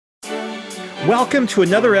Welcome to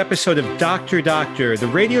another episode of Dr. Doctor, the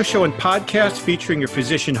radio show and podcast featuring your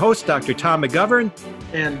physician host, Dr. Tom McGovern.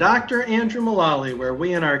 And Dr. Andrew Mullally, where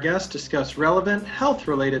we and our guests discuss relevant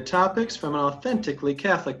health-related topics from an authentically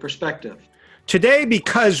Catholic perspective. Today,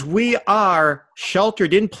 because we are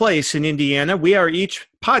sheltered in place in Indiana, we are each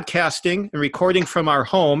podcasting and recording from our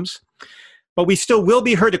homes, but we still will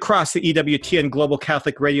be heard across the EWTN Global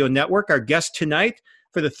Catholic Radio Network. Our guest tonight,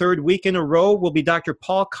 for the third week in a row, will be Dr.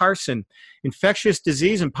 Paul Carson, infectious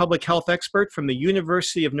disease and public health expert from the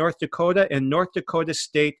University of North Dakota and North Dakota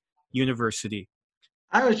State University.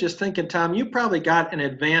 I was just thinking, Tom, you probably got an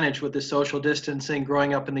advantage with the social distancing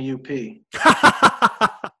growing up in the UP.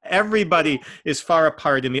 Everybody is far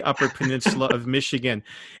apart in the Upper Peninsula of Michigan,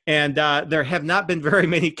 and there have not been very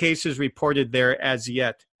many cases reported there as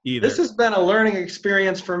yet either. This has been a learning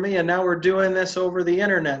experience for me, and now we're doing this over the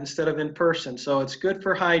internet instead of in person. So it's good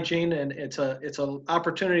for hygiene, and it's an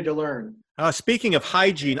opportunity to learn. Speaking of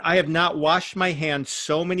hygiene, I have not washed my hands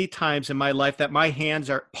so many times in my life that my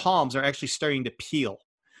palms are actually starting to peel.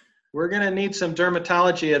 We're going to need some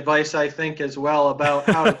dermatology advice, I think, as well about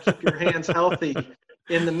how to keep your hands healthy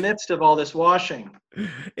in the midst of all this washing.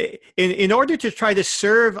 In order to try to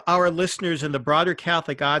serve our listeners and the broader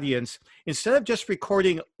Catholic audience, instead of just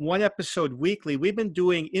recording one episode weekly, we've been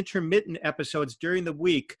doing intermittent episodes during the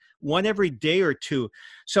week, one every day or two.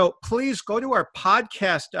 So please go to our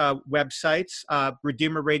podcast websites,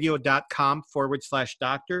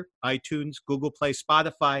 redeemerradio.com/doctor, iTunes, Google Play,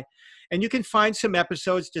 Spotify, and you can find some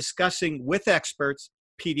episodes discussing with experts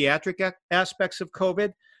pediatric aspects of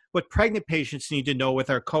COVID, what pregnant patients need to know with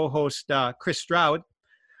our co-host, Chris Stroud.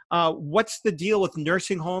 What's the deal with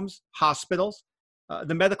nursing homes, hospitals,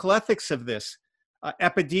 the medical ethics of this,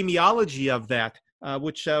 epidemiology of that,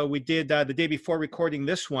 which we did the day before recording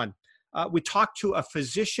this one. We talked to a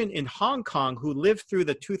physician in Hong Kong who lived through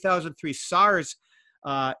the 2003 SARS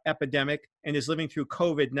epidemic and is living through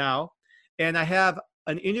COVID now. And I have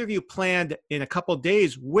an interview planned in a couple of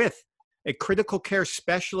days with a critical care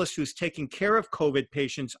specialist who's taking care of COVID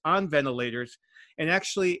patients on ventilators. And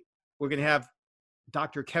actually, we're going to have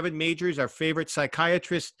Dr. Kevin Majors, our favorite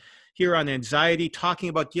psychiatrist here on anxiety, talking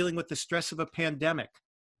about dealing with the stress of a pandemic.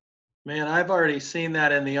 Man, I've already seen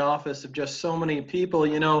that in the office of just so many people.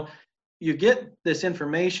 You know, you get this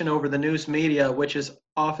information over the news media, which is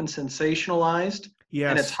often sensationalized.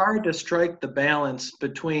 Yes. And it's hard to strike the balance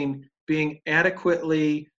between being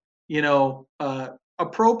adequately,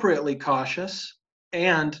 appropriately cautious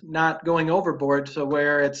and not going overboard to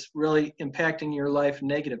where it's really impacting your life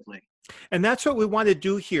negatively. And that's what we want to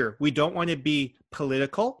do here. We don't want to be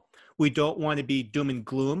political. We don't want to be doom and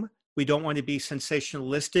gloom. We don't want to be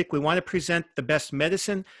sensationalistic. We want to present the best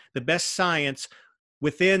medicine, the best science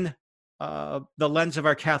within the lens of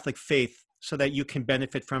our Catholic faith so that you can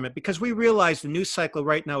benefit from it. Because we realize the news cycle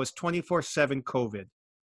right now is 24/7 COVID.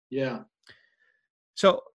 Yeah.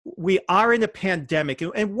 So we are in a pandemic.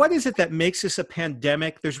 And what is it that makes this a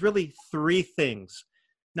pandemic? There's really three things.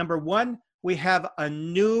 Number one, we have a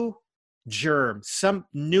new germ, some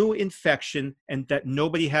new infection, and that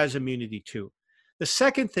nobody has immunity to. The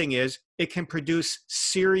second thing is it can produce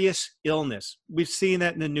serious illness. We've seen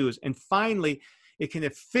that in the news. And finally, it can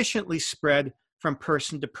efficiently spread from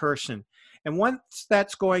person to person. And once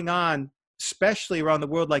that's going on, especially around the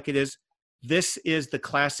world like it is, this is the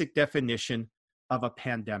classic definition of a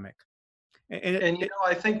pandemic. And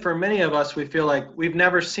I think for many of us, we feel like we've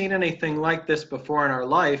never seen anything like this before in our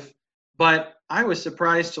life. But I was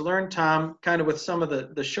surprised to learn, Tom, kind of with some of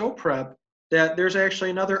the show prep, that there's actually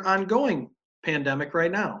another ongoing pandemic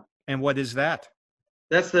right now. And what is that?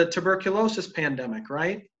 That's the tuberculosis pandemic,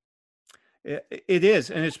 right? It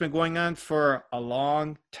is, and it's been going on for a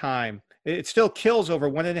long time. It still kills over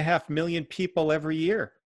 1.5 million people every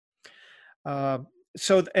year.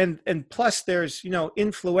 So plus there's,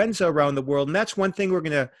 influenza around the world. And that's one thing we're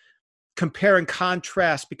going to compare and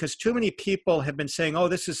contrast because too many people have been saying, oh,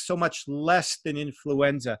 this is so much less than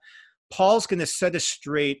influenza. Paul's going to set us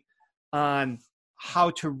straight on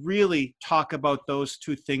how to really talk about those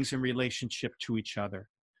two things in relationship to each other.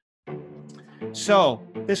 So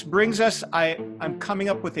this brings us, I'm coming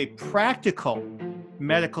up with a practical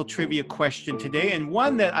medical trivia question today, and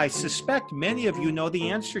one that I suspect many of you know the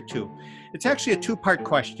answer to. It's actually a two-part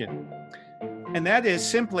question, and that is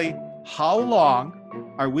simply, how long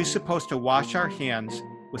are we supposed to wash our hands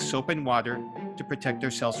with soap and water to protect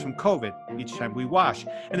ourselves from COVID each time we wash?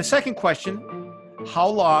 And the second question, how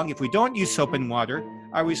long, if we don't use soap and water,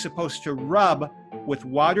 are we supposed to rub with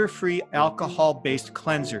water-free alcohol-based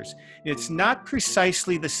cleansers? It's not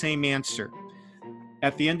precisely the same answer.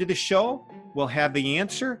 At the end of the show, we'll have the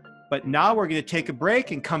answer, But now we're going to take a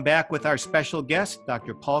break and come back with our special guest,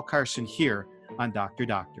 Dr. Paul Carson, here on Dr.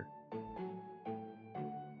 Doctor.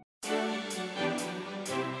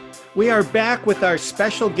 We are back with our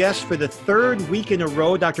special guest for the third week in a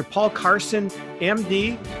row, Dr. Paul Carson,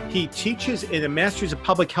 MD. He teaches in a Master's of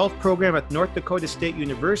Public Health program at North Dakota State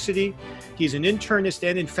University. He's an internist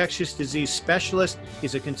and infectious disease specialist.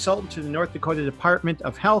 He's a consultant to the North Dakota Department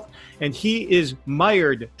of Health, and he is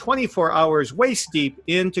mired 24 hours waist deep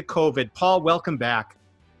into COVID. Paul, welcome back.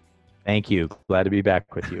 Thank you. Glad to be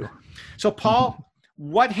back with you. So, Paul,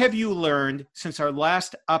 what have you learned since our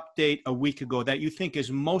last update a week ago that you think is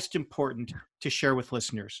most important to share with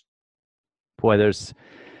listeners? Boy, there's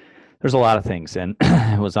a lot of things, and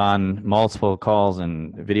I was on multiple calls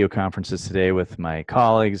and video conferences today with my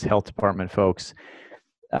colleagues, health department folks.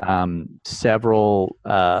 Several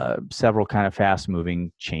kind of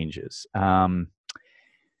fast-moving changes.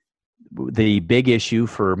 The big issue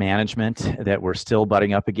for management that we're still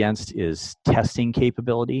butting up against is testing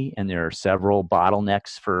capability, and there are several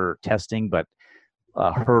bottlenecks for testing, but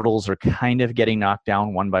hurdles are kind of getting knocked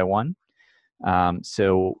down one by one.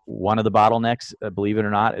 So one of the bottlenecks, believe it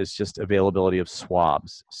or not, is just availability of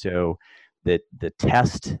swabs. So the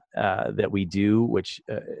test that we do, which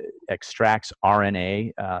extracts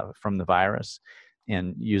RNA from the virus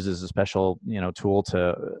and uses a special tool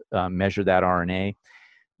to measure that RNA,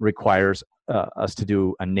 requires us to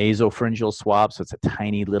do a nasopharyngeal swab. So it's a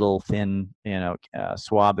tiny little thin,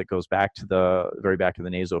 swab that goes back to the very back of the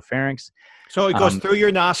nasopharynx. So it goes through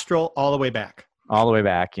your nostril all the way back. All the way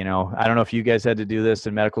back. I don't know if you guys had to do this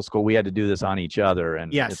in medical school. We had to do this on each other,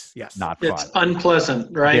 and yes, not fun. It's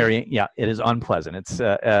unpleasant, right? It is unpleasant. It's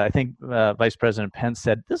I think Vice President Pence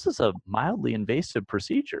said this is a mildly invasive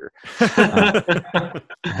procedure,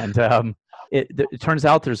 and it turns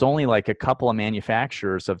out there's only like a couple of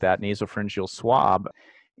manufacturers of that nasopharyngeal swab,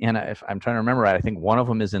 and if I'm trying to remember right, I think one of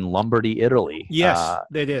them is in Lombardy, Italy. Yes,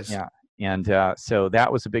 it is. Yeah, and so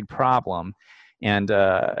that was a big problem. And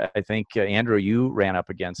I think, Andrew, you ran up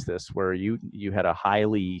against this where you had a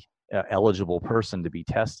highly eligible person to be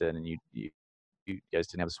tested, and you guys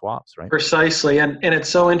didn't have the swabs, right? Precisely. And it's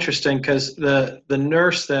so interesting because the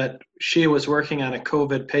nurse that she was working on a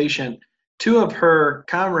COVID patient, two of her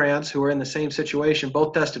comrades who were in the same situation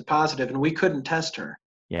both tested positive, and we couldn't test her.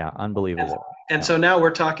 Yeah, unbelievable. And so now we're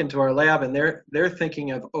talking to our lab, and they're thinking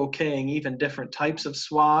of okaying even different types of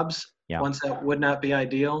swabs, ones that would not be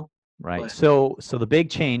ideal. Right. So the big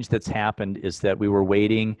change that's happened is that we were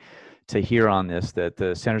waiting to hear on this, that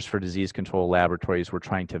the Centers for Disease Control laboratories were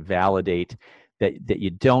trying to validate that you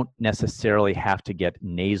don't necessarily have to get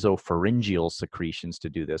nasopharyngeal secretions to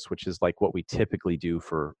do this, which is like what we typically do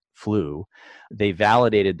for flu. They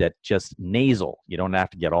validated that just nasal, you don't have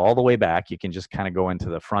to get all the way back. You can just kind of go into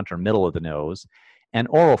the front or middle of the nose, and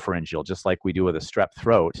oropharyngeal, just like we do with a strep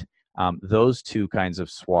throat. Those two kinds of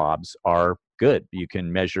swabs are good. You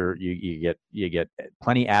can measure, you get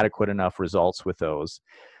plenty adequate enough results with those.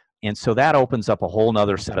 And so that opens up a whole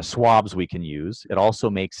nother set of swabs we can use. It also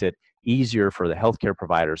makes it easier for the healthcare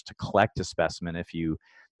providers to collect a specimen if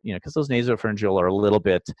because those nasopharyngeal are a little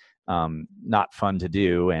bit not fun to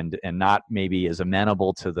do and not maybe as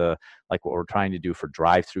amenable to like what we're trying to do for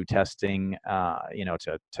drive-through testing.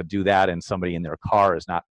 To do that and somebody in their car is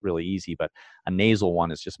not really easy, but a nasal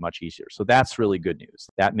one is just much easier. So that's really good news.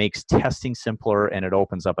 That makes testing simpler, and it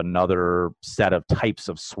opens up another set of types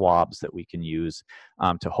of swabs that we can use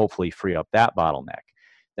to hopefully free up that bottleneck.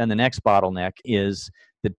 Then the next bottleneck is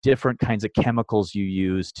the different kinds of chemicals you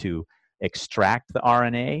use to extract the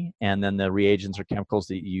RNA, and then the reagents or chemicals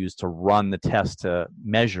that you use to run the test to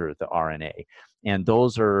measure the RNA. And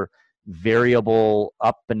those are variable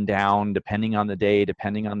up and down depending on the day,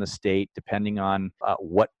 depending on the state, depending on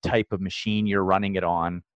what type of machine you're running it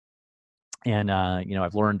on. And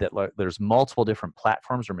I've learned that there's multiple different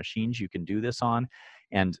platforms or machines you can do this on,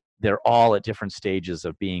 and they're all at different stages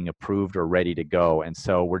of being approved or ready to go. And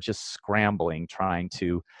so we're just scrambling, trying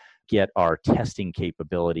to get our testing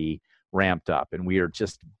capability ramped up, and we are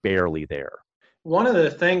just barely there. One of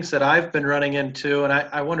the things that I've been running into, and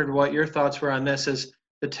I wondered what your thoughts were on this, is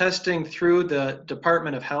the testing through the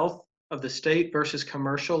Department of Health of the state versus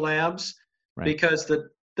commercial labs. Right. Because the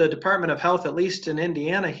Department of Health, at least in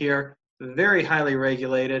Indiana here, very highly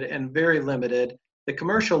regulated and very limited. The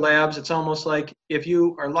commercial labs, it's almost like if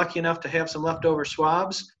you are lucky enough to have some leftover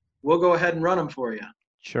swabs, we'll go ahead and run them for you.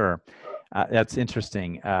 Sure. That's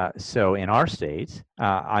interesting. So in our state,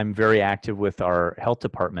 I'm very active with our health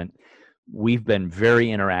department. We've been very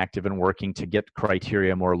interactive and working to get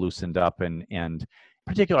criteria more loosened up, and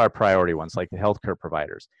particularly our priority ones like the healthcare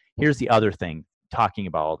providers. Here's the other thing, talking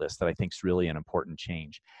about all this, that I think is really an important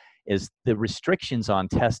change. is the restrictions on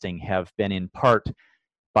testing have been in part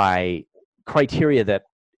by criteria that,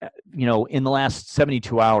 in the last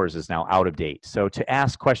 72 hours is now out of date. So to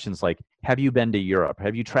ask questions like, have you been to Europe?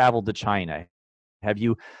 Have you traveled to China? Have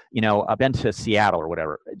you, been to Seattle or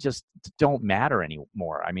whatever? Just don't matter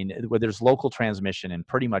anymore. I mean, where there's local transmission in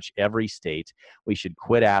pretty much every state, we should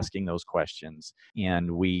quit asking those questions, and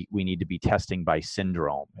we need to be testing by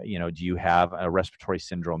syndrome. Do you have a respiratory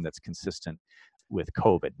syndrome that's consistent with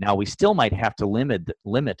COVID? Now, we still might have to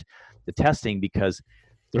limit the testing, because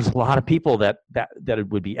there's a lot of people that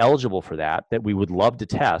would be eligible for that we would love to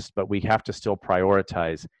test, but we have to still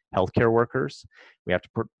prioritize healthcare workers. We have to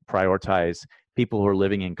prioritize people who are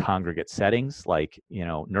living in congregate settings, like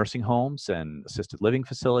nursing homes and assisted living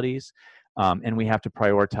facilities, and we have to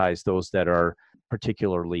prioritize those that are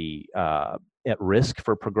particularly at risk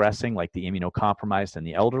for progressing, like the immunocompromised and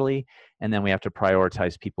the elderly, and then we have to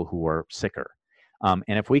prioritize people who are sicker. And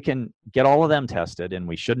if we can get all of them tested, and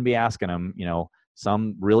we shouldn't be asking them,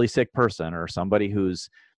 some really sick person or somebody who's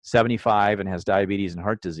 75 and has diabetes and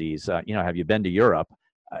heart disease, have you been to Europe?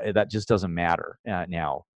 That just doesn't matter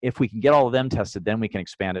now. If we can get all of them tested, then we can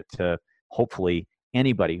expand it to hopefully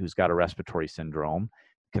anybody who's got a respiratory syndrome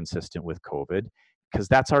consistent with COVID, because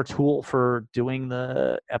that's our tool for doing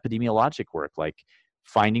the epidemiologic work, like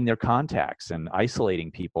finding their contacts and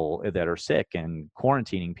isolating people that are sick and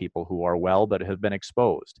quarantining people who are well but have been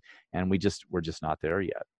exposed. And we're just not there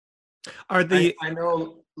yet. I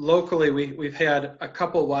know locally we've had a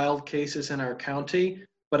couple wild cases in our county,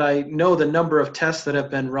 but I know the number of tests that have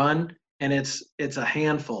been run, and it's a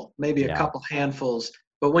handful, maybe a couple handfuls.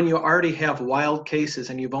 But when you already have wild cases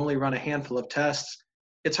and you've only run a handful of tests,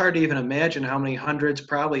 it's hard to even imagine how many hundreds,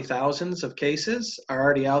 probably thousands of cases are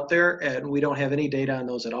already out there, and we don't have any data on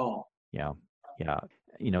those at all. Yeah.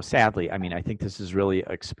 Sadly, I mean, I think this has really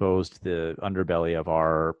exposed the underbelly of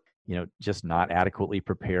our just not adequately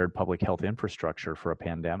prepared public health infrastructure for a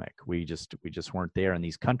pandemic. We just weren't there. And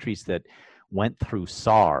these countries that went through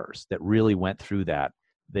SARS, that really went through that,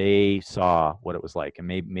 they saw what it was like. And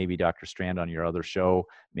maybe Dr. Strand on your other show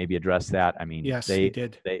maybe addressed that. I mean, yes, they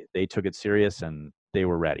did. They took it serious, and they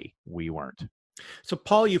were ready. We weren't. So,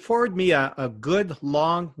 Paul, you forwarded me a good,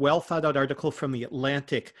 long, well-thought-out article from The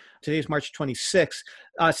Atlantic. Today is March 26th,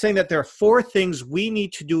 saying that there are 4 things we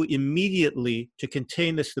need to do immediately to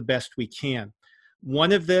contain this the best we can.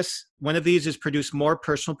 One of these is produce more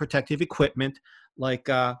personal protective equipment, like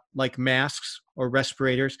masks or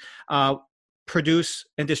respirators. Produce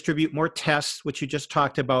and distribute more tests, which you just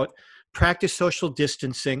talked about. Practice social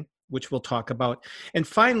distancing, which we'll talk about. And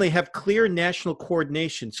finally, have clear national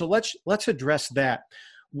coordination. So let's address that.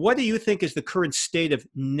 What do you think is the current state of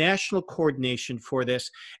national coordination for this?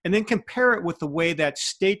 And then compare it with the way that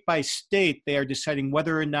state by state, they are deciding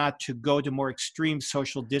whether or not to go to more extreme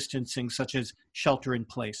social distancing, such as shelter in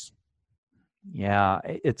place. Yeah,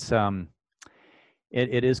 it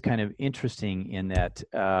is kind of interesting in that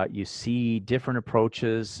you see different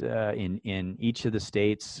approaches in each of the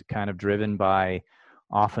states, kind of driven by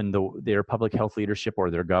often their public health leadership or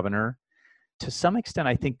their governor. To some extent,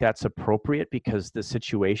 I think that's appropriate because the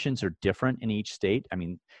situations are different in each state. I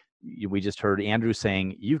mean, we just heard Andrew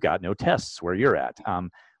saying, you've got no tests where you're at.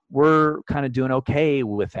 We're kind of doing okay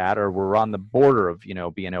with that, or we're on the border of,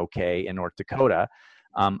 being okay in North Dakota.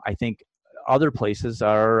 I think other places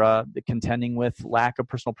are contending with lack of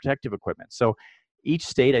personal protective equipment. So each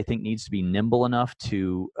state, I think, needs to be nimble enough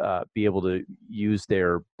to be able to use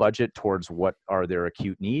their budget towards what are their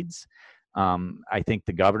acute needs. I think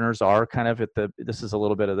the governors are kind of this is a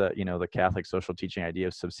little bit of the Catholic social teaching idea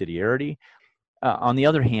of subsidiarity. On the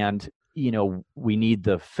other hand, we need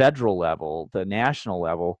the federal level, the national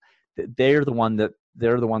level. They're the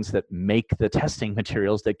ones that make the testing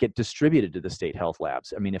materials that get distributed to the state health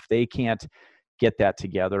labs. I mean, if they can't get that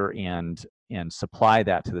together and supply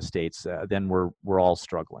that to the states, then we're all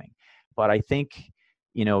struggling. But I think,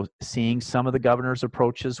 seeing some of the governor's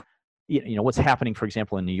approaches, what's happening, for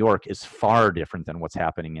example, in New York is far different than what's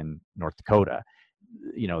happening in North Dakota.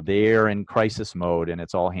 They're in crisis mode and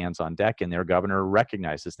it's all hands on deck, and their governor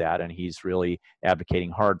recognizes that, and he's really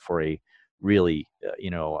advocating hard for a really,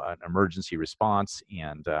 an emergency response.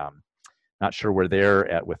 And not sure where they're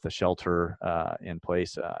at with the shelter in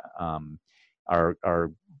place.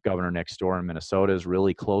 Our governor next door in Minnesota is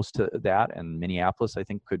really close to that, and Minneapolis, I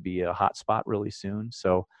think, could be a hot spot really soon.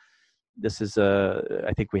 So this is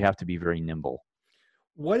I think we have to be very nimble.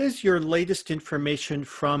 What is your latest information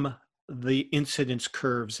from the incidence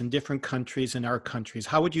curves in different countries and our countries?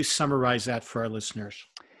 How would you summarize that for our listeners?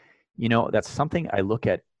 That's something I look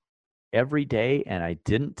at every day, and I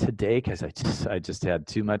didn't today because I just had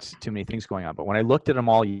too many things going on. But when I looked at them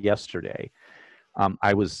all yesterday,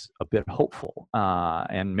 I was a bit hopeful.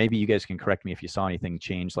 And maybe you guys can correct me if you saw anything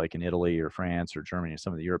change, like in Italy or France or Germany or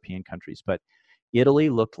some of the European countries. But Italy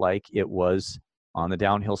looked like it was on the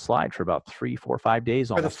downhill slide for about 3, 4, 5 days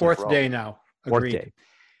For the almost in a fourth row. day now. Fourth Agreed. day.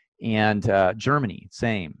 And Germany,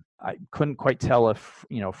 same. I couldn't quite tell if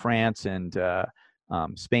France and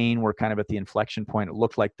Spain were kind of at the inflection point. It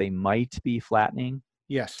looked like they might be flattening.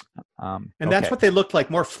 Yes. And okay. that's what they looked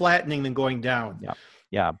like, more flattening than going down.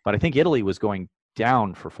 Yeah. But I think Italy was going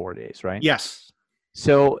down for 4 days, right? Yes.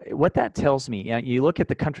 So what that tells me, you look at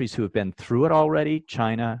the countries who have been through it already,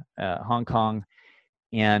 China, Hong Kong,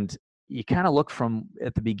 and you kind of look from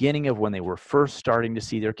at the beginning of when they were first starting to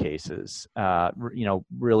see their cases,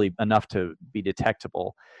 really enough to be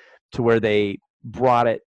detectable, to where they brought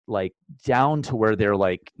it like down to where they're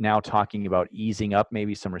like now talking about easing up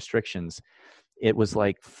maybe some restrictions. It was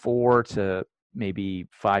like 4 to maybe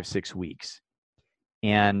 5, 6 weeks.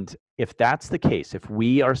 And if that's the case, if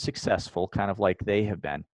we are successful, kind of like they have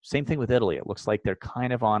been, same thing with Italy. It looks like they're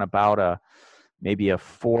kind of on about maybe a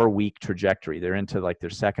 4-week trajectory. They're into like their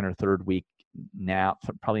second or third week now,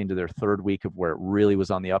 probably into their third week of where it really was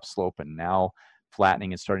on the upslope and now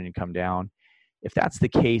flattening and starting to come down. If that's the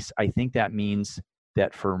case, I think that means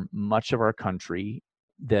that for much of our country,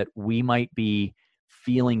 that we might be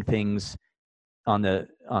feeling things on the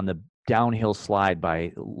downhill slide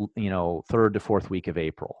by third to fourth week of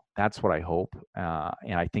April. That's what I hope,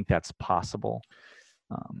 and I think that's possible.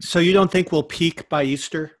 So you don't think we'll peak by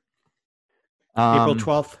Easter, April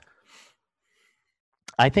 12th?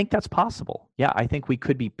 I think that's possible. Yeah, I think we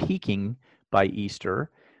could be peaking by Easter.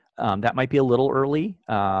 That might be a little early,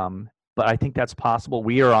 but I think that's possible.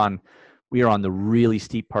 We are on the really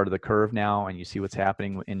steep part of the curve now, and you see what's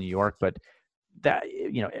happening in New York. But that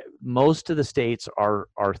most of the states are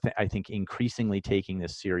I think increasingly taking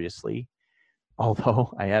this seriously.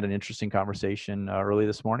 Although I had an interesting conversation early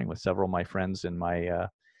this morning with several of my friends in my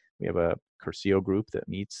we have a Curcio group that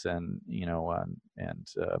meets and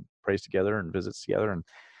prays together and visits together, and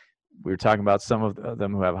we were talking about some of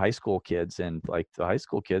them who have high school kids, and like the high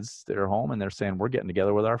school kids, they're home and they're saying we're getting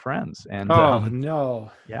together with our friends. And no.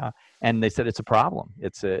 Yeah. And they said it's a problem.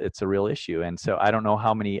 It's a real issue. And so I don't know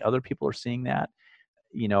how many other people are seeing that.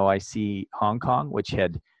 I see Hong Kong, which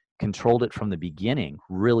had controlled it from the beginning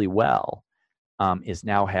really well, is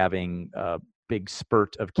now having a big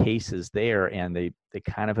spurt of cases there. And they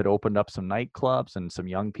kind of had opened up some nightclubs, and some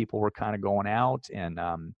young people were kind of going out,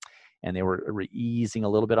 and they were easing a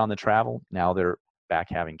little bit on the travel. Now they're back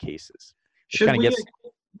having cases. I guess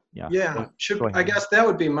that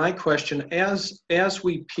would be my question. As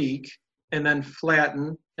we peak and then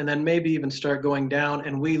flatten and then maybe even start going down,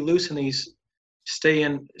 and we loosen these stay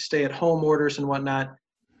at home orders and whatnot,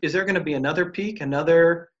 is there going to be another peak,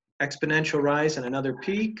 another exponential rise and another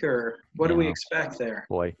peak, or what do we expect there?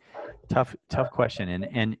 Boy, tough question.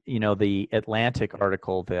 And the Atlantic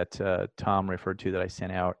article that Tom referred to that I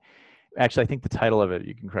sent out, actually, I think the title of it,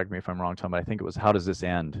 you can correct me if I'm wrong, Tom, but I think it was "How Does This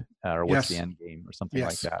End?" Or "What's the End Game?" or something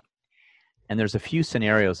like that. And there's a few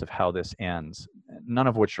scenarios of how this ends, none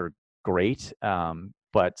of which are great,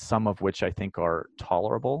 but some of which I think are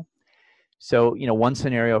tolerable. So, one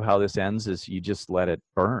scenario of how this ends is you just let it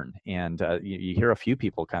burn. And you hear a few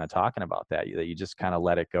people kind of talking about that you just kind of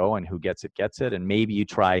let it go, and who gets it, gets it. And maybe you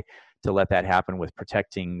try to let that happen with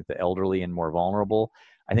protecting the elderly and more vulnerable.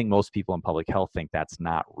 I think most people in public health think that's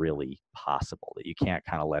not really possible, that you can't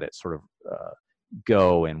kind of let it sort of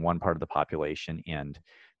go in one part of the population and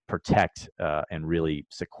protect and really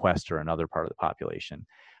sequester another part of the population.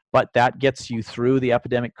 But that gets you through the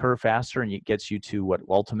epidemic curve faster, and it gets you to what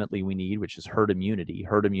ultimately we need, which is herd immunity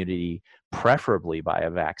preferably by a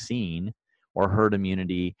vaccine, or herd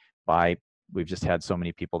immunity by, we've just had so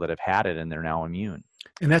many people that have had it and they're now immune.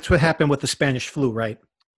 And that's what happened with the Spanish flu, right?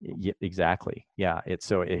 Yeah, exactly. Yeah.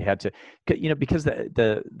 It had to, because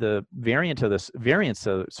the variants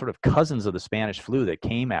of sort of cousins of the Spanish flu that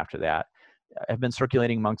came after that have been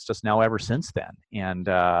circulating amongst us now ever since then. And,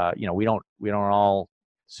 we don't all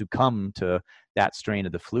succumb to that strain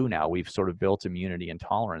of the flu now. We've sort of built immunity and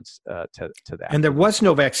tolerance to that. And there was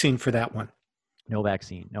no vaccine for that one. No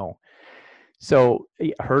vaccine, no. So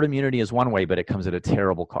herd immunity is one way, but it comes at a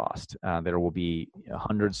terrible cost. There will be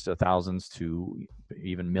hundreds to thousands to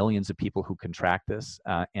even millions of people who contract this,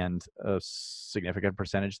 and a significant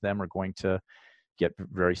percentage of them are going to get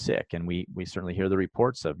very sick. And we certainly hear the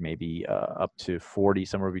reports of maybe up to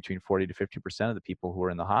somewhere between 40 to 50% of the people who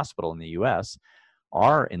are in the hospital in the U.S.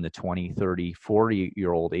 are in the 20, 30,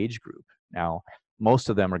 40-year-old age group. Now, most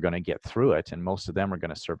of them are going to get through it, and most of them are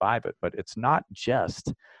going to survive it. But it's not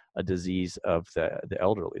just a disease of the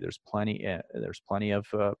elderly. There's plenty of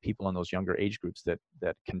people in those younger age groups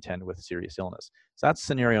that contend with serious illness. So that's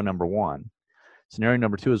scenario number one. Scenario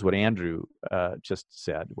number two is what Andrew just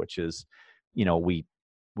said, which is, we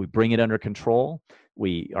bring it under control.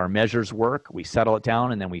 Our measures work. We settle it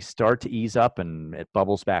down, and then we start to ease up, and it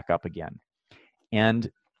bubbles back up again.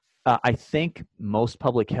 And I think most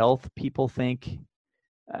public health people think.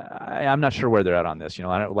 I'm not sure where they're at on this.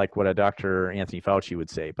 I don't like what a Dr. Anthony Fauci would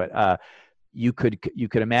say, but you could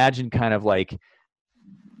imagine kind of like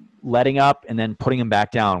letting up and then putting them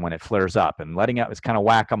back down when it flares up, and letting up is kind of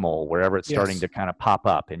whack-a-mole wherever it's starting to kind of pop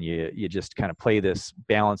up, and you just kind of play this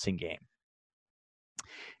balancing game.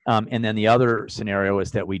 And then the other scenario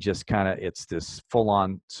is that we just it's this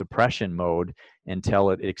full-on suppression mode until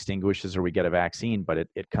it extinguishes or we get a vaccine, but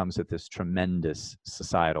it comes at this tremendous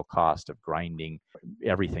societal cost of grinding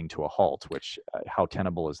everything to a halt, which how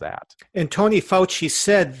tenable is that? And Tony Fauci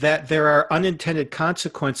said that there are unintended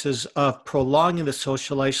consequences of prolonging the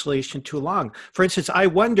social isolation too long. For instance, I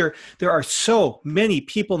wonder, there are so many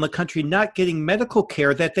people in the country not getting medical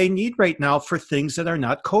care that they need right now for things that are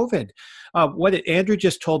not COVID. Andrew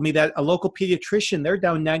just told me that a local pediatrician, they're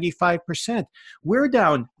down 95%. We're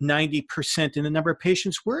down 90% in the number of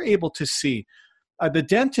patients we're able to see. The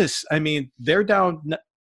dentists, they're down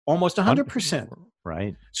almost 100%.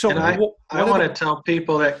 Right. So I want to tell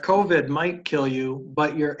people that COVID might kill you,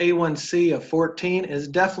 but your A1C of 14 is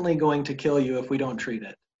definitely going to kill you if we don't treat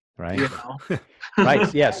it. Right.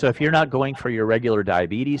 Right. Yeah. So if you're not going for your regular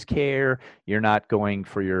diabetes care, you're not going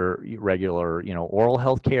for your regular, oral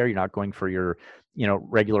health care, you're not going for your,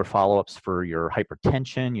 regular follow-ups for your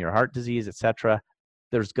hypertension, your heart disease, et cetera,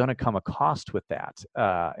 there's going to come a cost with that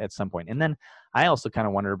at some point. And then I also kind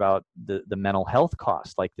of wonder about the mental health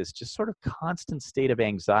cost, like this just sort of constant state of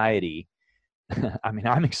anxiety.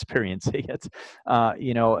 I'm experiencing it,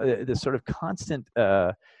 this sort of constant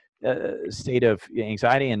state of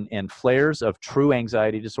anxiety and flares of true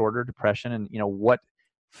anxiety disorder, depression, and what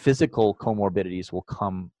physical comorbidities will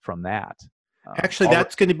come from that. Actually,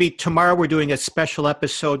 that's going to be tomorrow. We're doing a special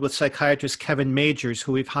episode with psychiatrist Kevin Majors,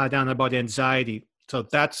 who we've had on about anxiety. So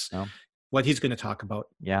that's what he's going to talk about.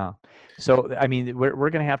 Yeah. So we're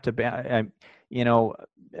going to have to,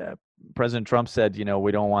 President Trump said,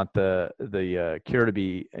 we don't want the cure to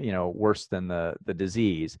be, worse than the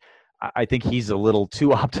disease. I think he's a little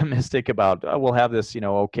too optimistic about we'll have this,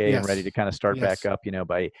 okay, and ready to kind of start back up,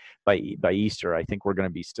 by Easter. I think we're going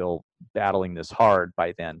to be still battling this hard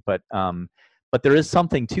by then. But there is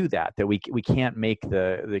something to that we can't make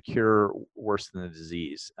the cure worse than the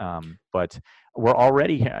disease. But we're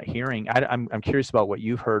already hearing. I'm curious about what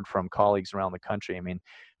you've heard from colleagues around the country.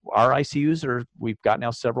 Our ICUs we've got now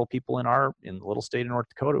several people in the little state of North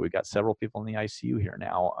Dakota. We've got several people in the ICU here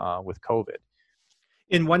now with COVID.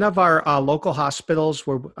 In one of our local hospitals,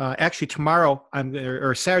 where actually tomorrow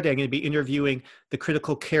or Saturday, I'm going to be interviewing the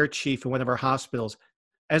critical care chief in one of our hospitals.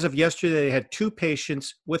 As of yesterday, they had 2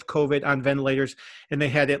 patients with COVID on ventilators, and they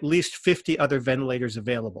had at least 50 other ventilators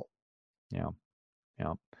available. Yeah.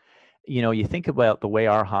 You think about the way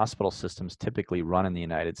our hospital systems typically run in the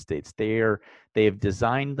United States. They've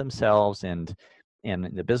designed themselves and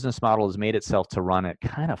the business model has made itself to run at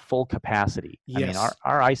kind of full capacity. Yes.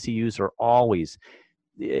 Our ICUs are always,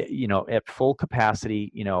 at full capacity.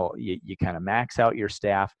 You kind of max out your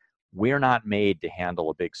staff. We're not made to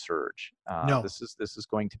handle a big surge. No. This is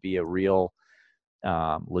going to be a real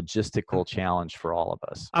logistical challenge for all of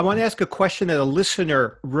us. I want to ask a question that a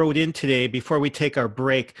listener wrote in today before we take our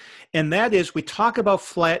break. And that is, we talk about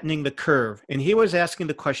flattening the curve. And he was asking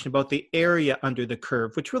the question about the area under the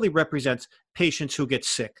curve, which really represents patients who get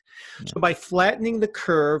sick. Yeah. So by flattening the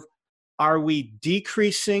curve, are we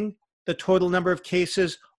decreasing the total number of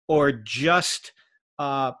cases or just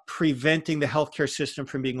preventing the healthcare system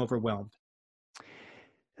from being overwhelmed?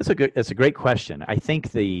 That's a great question. I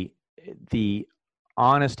think the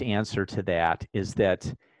honest answer to that is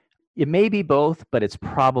that it may be both, but it's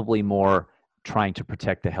probably more trying to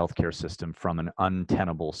protect the healthcare system from an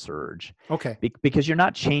untenable surge. Okay. Because you're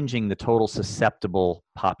not changing the total susceptible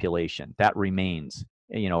population. That remains.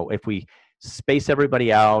 If we space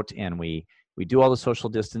everybody out and we do all the social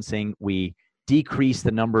distancing, we decrease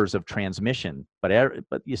the numbers of transmission, but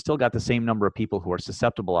you still got the same number of people who are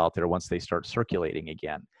susceptible out there once they start circulating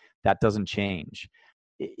again. That doesn't change.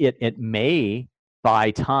 It may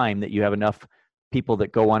buy time that you have enough people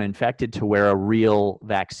that go uninfected to where a real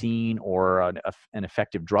vaccine or an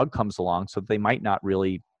effective drug comes along, so they might not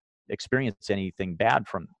really experience anything bad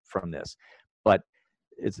from this. But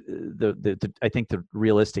I think the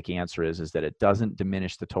realistic answer is that it doesn't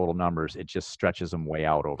diminish the total numbers. It just stretches them way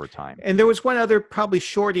out over time. And there was one other probably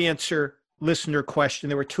short answer listener question.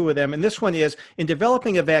 There were two of them. And this one is, in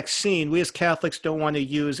developing a vaccine, we as Catholics don't want to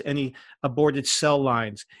use any aborted cell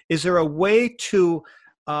lines. Is there a way to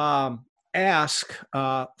ask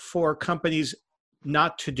for companies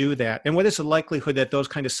not to do that? And what is the likelihood that those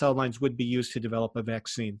kind of cell lines would be used to develop a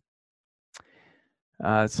vaccine?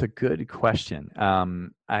 It's a good question.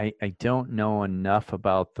 I don't know enough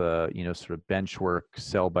about the sort of benchwork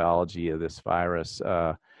cell biology of this virus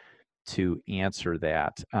to answer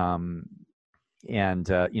that.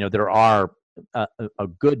 There are a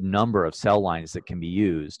good number of cell lines that can be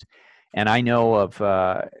used. And I know of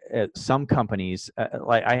some companies,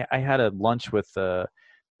 like I had a lunch with the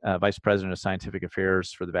Vice President of Scientific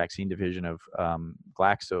Affairs for the vaccine division of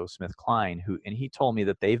GlaxoSmithKline, and he told me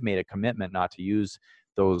that they've made a commitment not to use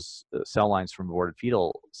those cell lines from aborted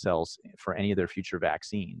fetal cells for any of their future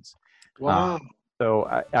vaccines. Wow.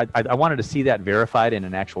 So I wanted to see that verified in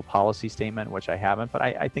an actual policy statement, which I haven't, but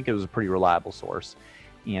I think it was a pretty reliable source.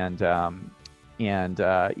 And I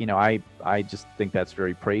just think that's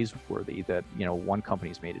very praiseworthy that, one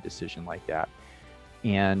company's made a decision like that.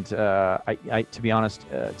 And I to be honest,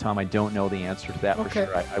 Tom, I don't know the answer to that for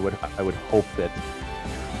sure. I would hope that,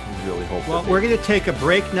 really hope. Well, we're going to take a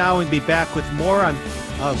break now and be back with more of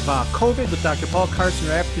COVID with Dr. Paul Carson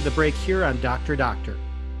right after the break here on Dr. Doctor.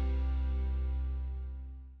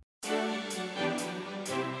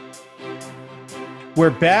 We're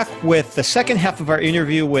back with the second half of our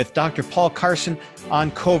interview with Dr. Paul Carson on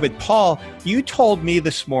COVID. Paul, you told me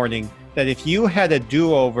this morning that if you had a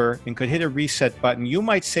do-over and could hit a reset button, you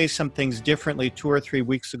might say some things differently 2 or 3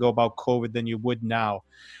 weeks ago about COVID than you would now.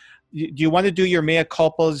 Do you want to do your mea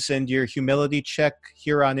culpas and your humility check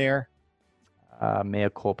here on air? Mea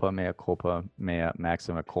culpa,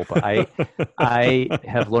 maxima culpa. I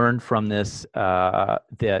have learned from this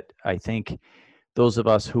that I think those of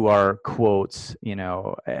us who are, quotes,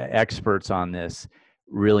 experts on this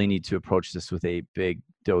really need to approach this with a big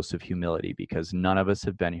dose of humility, because none of us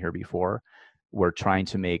have been here before. We're trying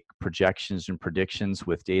to make projections and predictions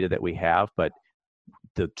with data that we have, but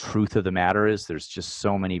the truth of the matter is there's just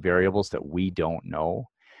so many variables that we don't know.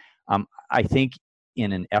 I think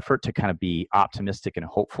in an effort to kind of be optimistic and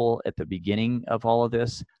hopeful at the beginning of all of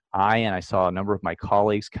this, I saw a number of my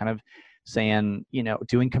colleagues kind of saying,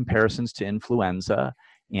 doing comparisons to influenza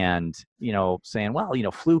and, saying, well,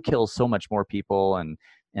 flu kills so much more people and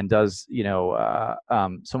does,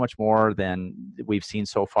 so much more than we've seen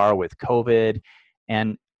so far with COVID.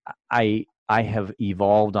 And I have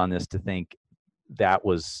evolved on this to think that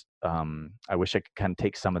was, I wish I could kind of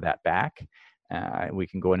take some of that back. We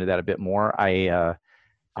can go into that a bit more. I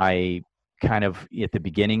kind of at the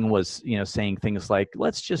beginning was, saying things like,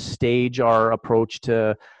 let's just stage our approach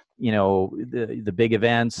to, the big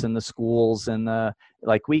events and the schools and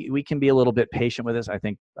we can be a little bit patient with this.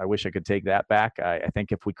 I wish I could take that back. I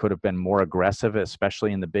think if we could have been more aggressive,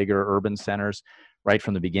 especially in the bigger urban centers, right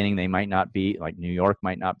from the beginning, they might not be, like New York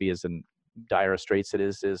might not be as in dire straits it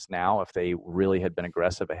is now if they really had been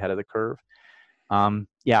aggressive ahead of the curve.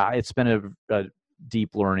 It's been a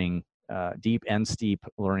deep and steep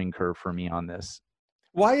learning curve for me on this.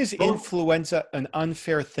 Why is influenza an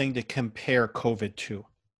unfair thing to compare COVID to?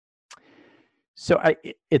 So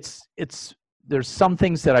there's some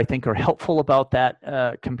things that I think are helpful about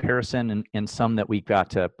that comparison, and some that we've got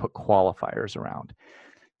to put qualifiers around.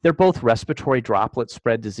 They're both respiratory droplet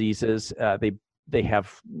spread diseases.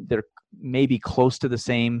 They're maybe close to the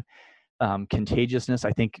same contagiousness.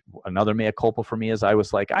 I think another mea culpa for me is I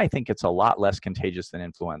was like, I think it's a lot less contagious than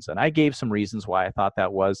influenza. And I gave some reasons why I thought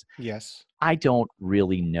that was. Yes. I don't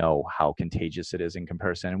really know how contagious it is in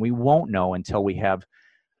comparison. And we won't know until we have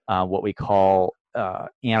what we call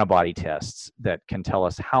antibody tests that can tell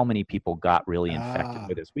us how many people got really infected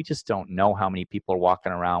with this. We just don't know how many people are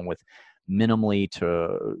walking around with minimally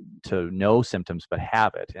to no symptoms but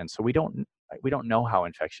have it. And so we don't know how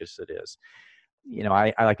infectious it is.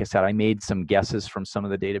 I like I said, I made some guesses from some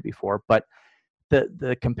of the data before, but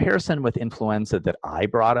the comparison with influenza that I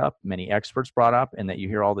brought up, many experts brought up, and that you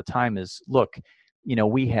hear all the time is, look,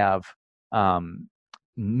 we have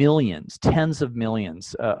millions, tens of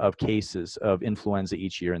millions of cases of influenza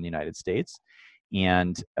each year in the United States.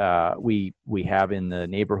 And we have in the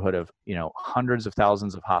neighborhood of, hundreds of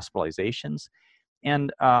thousands of hospitalizations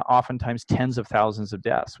and oftentimes tens of thousands of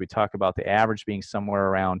deaths. We talk about the average being somewhere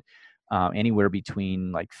around anywhere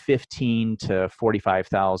between like 15 to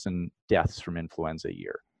 45,000 deaths from influenza a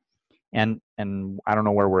year. And I don't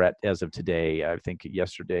know where we're at as of today. I think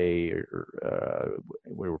yesterday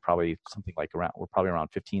we were probably around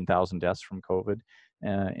 15,000 deaths from COVID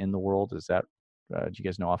in the world. Is that, do you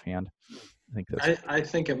guys know offhand? I think that's. I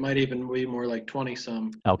think it might even be more like 20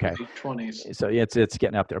 some. Okay. 20s. So it's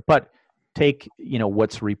getting up there. But take,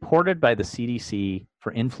 what's reported by the CDC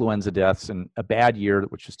for influenza deaths in a bad year,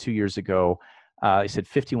 which was 2 years ago. They said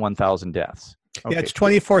 51,000 deaths. Okay. Yeah, it's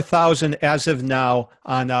 24,000 as of now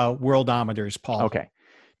on Worldometers, Paul. Okay.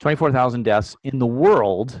 24,000 deaths in the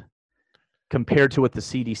world compared to what the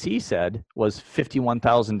CDC said was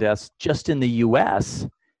 51,000 deaths just in the US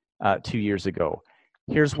 2 years ago.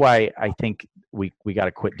 Here's why I think we got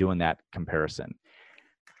to quit doing that comparison.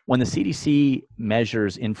 When the CDC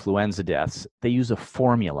measures influenza deaths, they use a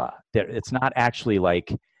formula. It's not actually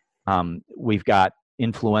like we've got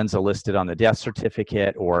influenza listed on the death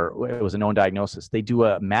certificate or it was a known diagnosis. They do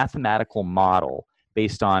a mathematical model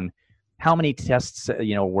based on how many tests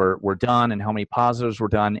were done and how many positives were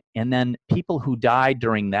done, and then people who died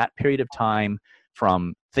during that period of time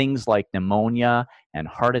from things like pneumonia and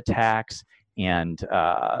heart attacks and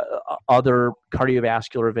other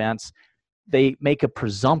cardiovascular events. They make a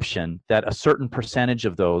presumption that a certain percentage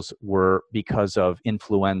of those were because of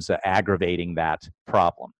influenza aggravating that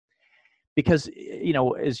problem. Because,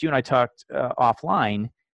 as you and I talked offline,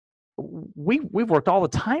 we've worked all the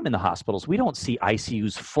time in the hospitals. We don't see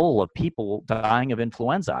ICUs full of people dying of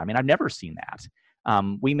influenza. I mean, I've never seen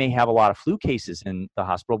that. We may have a lot of flu cases in the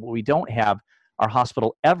hospital, but we don't have our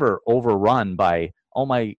hospital ever overrun by, oh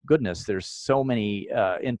my goodness, there's so many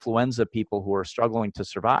influenza people who are struggling to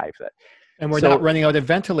survive. And we're not running out of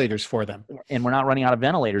ventilators for them. And we're not running out of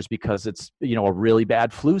ventilators because it's, a really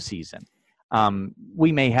bad flu season.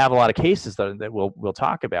 We may have a lot of cases that we'll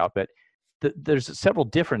talk about, but there's several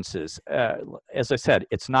differences. As I said,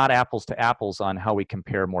 it's not apples to apples on how we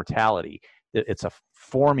compare mortality. It's a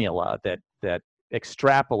formula that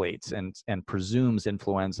extrapolates and presumes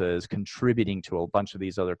influenza is contributing to a bunch of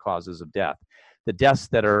these other causes of death. The deaths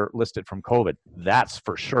that are listed from COVID, that's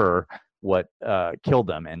for sure what killed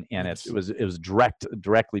them, and it was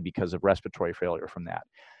directly because of respiratory failure from that.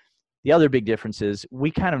 The other big difference is we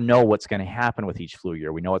kind of know what's going to happen with each flu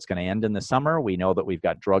year. We know it's going to end in the summer. We know that we've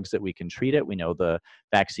got drugs that we can treat it. We know the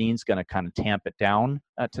vaccine's going to kind of tamp it down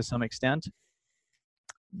to some extent.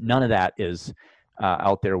 None of that is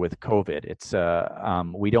out there with COVID. It's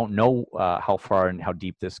we don't know how far and how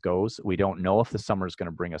deep this goes. We don't know if the summer is going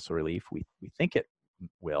to bring us a relief. We think it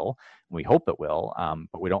will. We hope it will,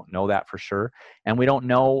 but we don't know that for sure. And we don't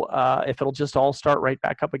know if it'll just all start right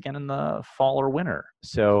back up again in the fall or winter.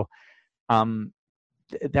 So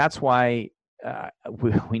that's why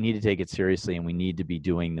we need to take it seriously, and we need to be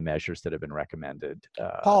doing the measures that have been recommended.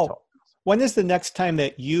 Paul, when is the next time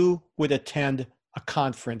that you would attend a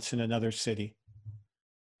conference in another city?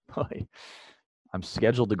 I'm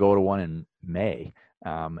scheduled to go to one in May,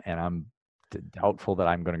 and I'm doubtful that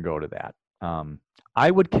I'm going to go to that. I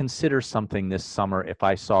would consider something this summer if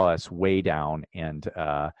I saw us way down and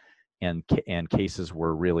cases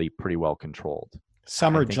were really pretty well controlled.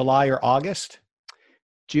 Summer, July or August?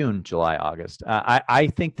 June, July, August. I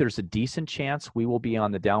think there's a decent chance we will be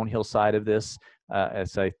on the downhill side of this,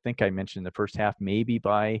 as I think I mentioned in the first half, maybe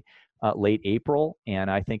by late April.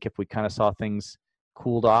 And I think if we kind of saw things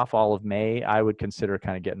cooled off all of May, I would consider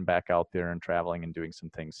kind of getting back out there and traveling and doing some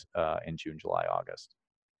things in June, July, August.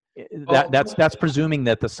 That's presuming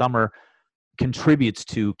that the summer contributes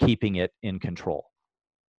to keeping it in control.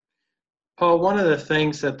 Paul, one of the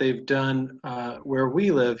things that they've done where we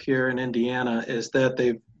live here in Indiana is that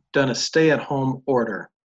they've done a stay-at-home order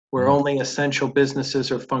where only essential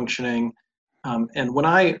businesses are functioning. And when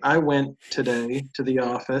I went today to the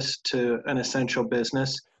office to an essential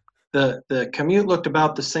business, the commute looked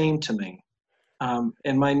about the same to me.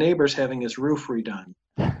 And my neighbor's having his roof redone.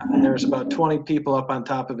 There's about 20 people up on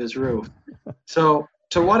top of his roof. So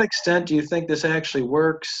to what extent do you think this actually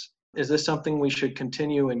works? Is this something we should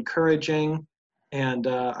continue encouraging? And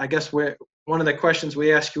I guess one of the questions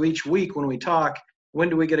we ask you each week when we talk, when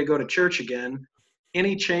do we get to go to church again?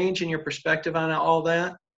 Any change in your perspective on all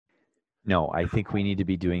that? No, I think we need to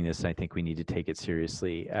be doing this. I think we need to take it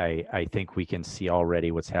seriously. I think we can see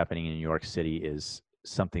already what's happening in New York City is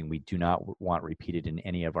something we do not want repeated in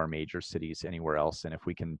any of our major cities anywhere else. And if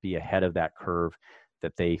we can be ahead of that curve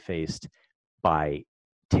that they faced by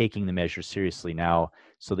taking the measures seriously now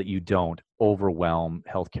so that you don't overwhelm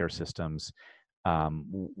healthcare systems,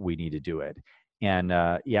 we need to do it. And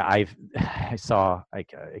I saw, I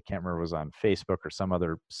can't remember if it was on Facebook or some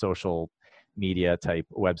other social media type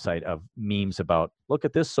website of memes about, look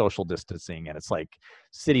at this social distancing. And it's like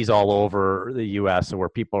cities all over the US where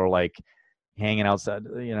people are like hanging outside,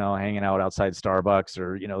 hanging out outside Starbucks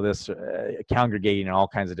or, this congregating in all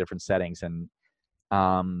kinds of different settings. And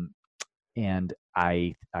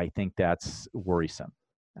I think that's worrisome.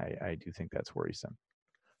 I do think that's worrisome.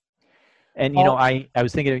 And, I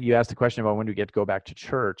was thinking, you asked the question about when do we get to go back to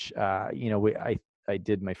church. I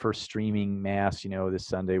did my first streaming mass, this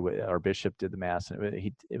Sunday. Our bishop did the mass, and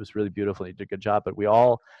it was really beautiful. He did a good job. But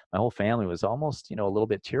my whole family was almost, a little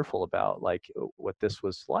bit tearful about like what this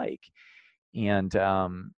was like. And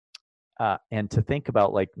to think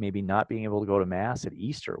about like maybe not being able to go to mass at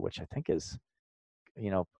Easter, which I think is,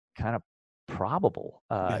 kind of probable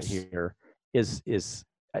here, is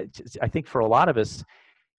I think for a lot of us.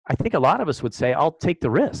 I think a lot of us would say, "I'll take the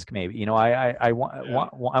risk." Maybe, I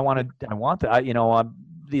want that.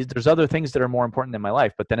 There's other things that are more important than my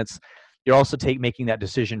life. But then you're also making that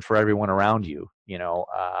decision for everyone around you.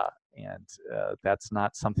 And that's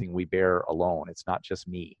not something we bear alone. It's not just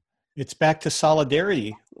me. It's back to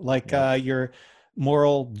solidarity, like your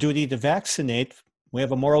moral duty to vaccinate. We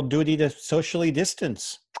have a moral duty to socially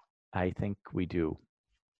distance. I think we do.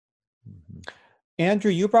 Mm-hmm.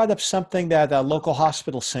 Andrew, you brought up something that a local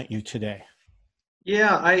hospital sent you today.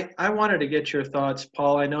 Yeah, I wanted to get your thoughts,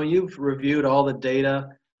 Paul. I know you've reviewed all the data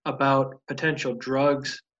about potential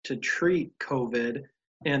drugs to treat COVID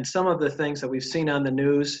and some of the things that we've seen on the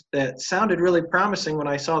news that sounded really promising when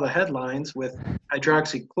I saw the headlines with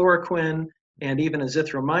hydroxychloroquine and even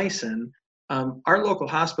azithromycin. Our local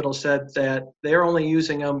hospital said that they're only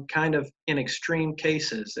using them kind of in extreme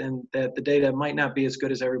cases and that the data might not be as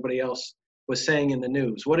good as everybody else was saying in the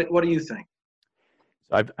news. What do you think?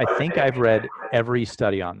 I think I've read every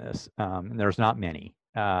study on this, and there's not many.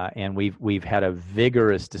 And we've had a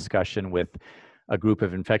vigorous discussion with a group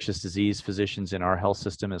of infectious disease physicians in our health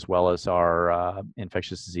system, as well as our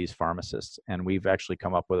infectious disease pharmacists. And we've actually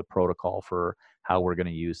come up with a protocol for how we're going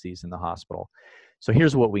to use these in the hospital. So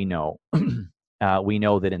here's what we know. We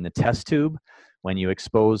know that in the test tube, when you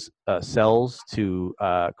expose cells to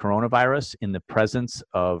coronavirus in the presence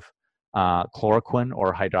of chloroquine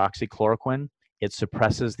or hydroxychloroquine, it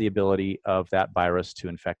suppresses the ability of that virus to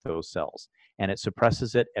infect those cells. And it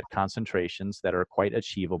suppresses it at concentrations that are quite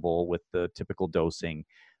achievable with the typical dosing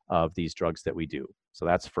of these drugs that we do. So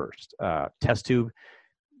that's first. Test tube,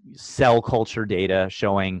 cell culture data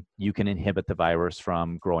showing you can inhibit the virus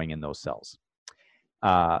from growing in those cells.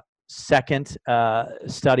 Second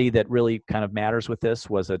study that really kind of matters with this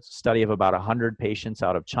was a study of about 100 patients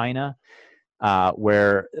out of China,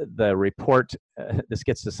 where the report, this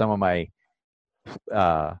gets to some of my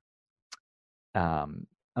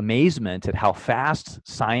amazement at how fast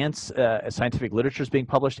scientific literature is being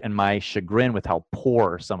published, and my chagrin with how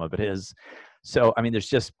poor some of it is. So, I mean, there's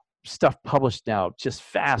just stuff published now just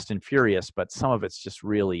fast and furious, but some of it's just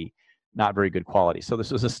really not very good quality. So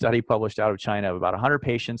this was a study published out of China of about 100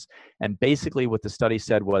 patients, and basically what the study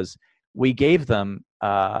said was, we gave them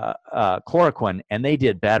chloroquine and they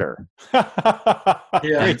did better.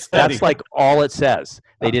 Yeah, that's like all it says.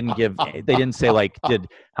 They didn't say like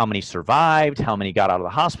how many survived, how many got out of the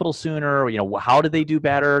hospital sooner, how did they do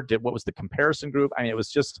better, what was the comparison group. I mean,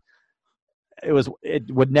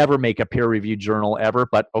 it would never make a peer-reviewed journal ever,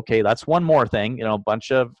 but okay, that's one more thing. A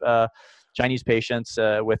bunch of Chinese patients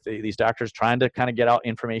with these doctors trying to kind of get out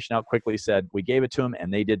information out quickly said, we gave it to them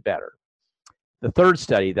and they did better. The third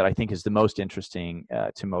study that I think is the most interesting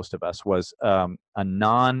to most of us was a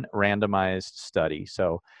non-randomized study.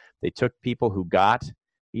 So they took people who got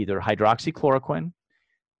either hydroxychloroquine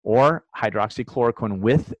or hydroxychloroquine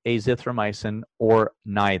with azithromycin or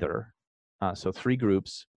neither. So 3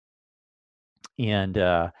 groups. And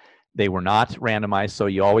they were not randomized, so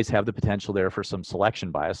you always have the potential there for some selection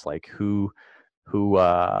bias, like who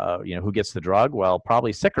gets the drug. Well,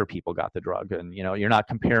 probably sicker people got the drug, and you're not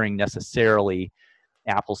comparing necessarily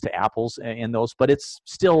apples to apples in those, but it's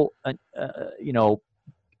still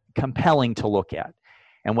compelling to look at.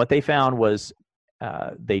 And what they found was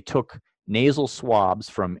they took nasal swabs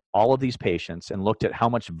from all of these patients and looked at how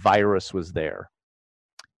much virus was there.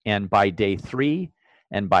 And by day 3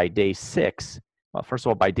 and by day 6, well, first of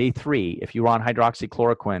all, by day 3, if you were on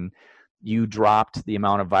hydroxychloroquine, you dropped the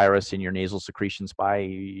amount of virus in your nasal secretions by,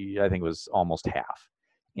 I think it was almost half.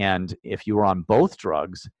 And if you were on both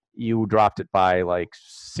drugs, you dropped it by like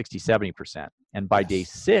 60, 70%. And by day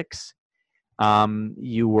 6,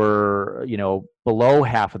 you were, below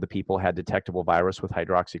half of the people had detectable virus with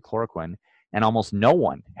hydroxychloroquine, and almost no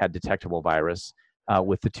one had detectable virus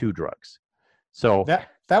with the 2 drugs. So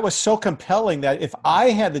That was so compelling that if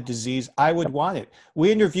I had the disease, I would want it.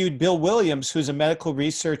 We interviewed Bill Williams, who's a medical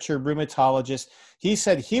researcher, rheumatologist. He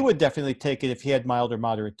said he would definitely take it if he had mild or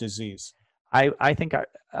moderate disease. I think I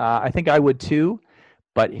would too.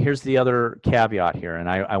 But here's the other caveat here, and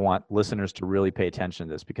I want listeners to really pay attention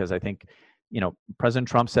to this, because I think, President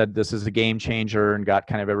Trump said this is a game changer and got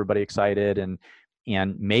kind of everybody excited, and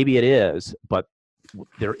maybe it is, but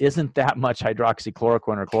there isn't that much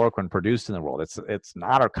hydroxychloroquine or chloroquine produced in the world. It's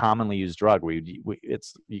not a commonly used drug.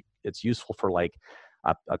 It's useful for like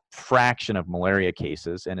a fraction of malaria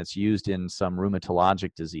cases, and it's used in some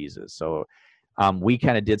rheumatologic diseases. So we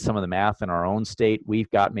kind of did some of the math in our own state. We've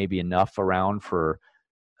got maybe enough around for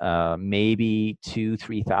maybe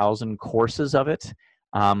 2,000-3,000 courses of it.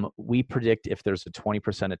 We predict if there's a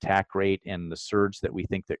 20% attack rate and the surge that we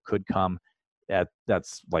think that could come,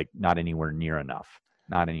 that's like not anywhere near enough,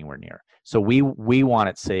 not anywhere near. So we want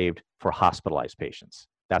it saved for hospitalized patients.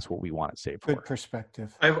 That's what we want it saved for. Good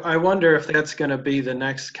perspective. I wonder if that's going to be the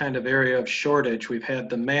next kind of area of shortage. We've had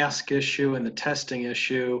the mask issue and the testing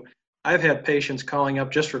issue. I've had patients calling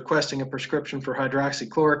up just requesting a prescription for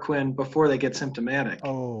hydroxychloroquine before they get symptomatic.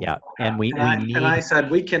 Oh, yeah. And I said,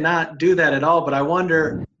 we cannot do that at all. But I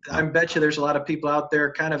wonder, I bet you there's a lot of people out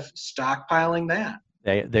there kind of stockpiling that.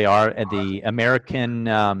 They are at the American,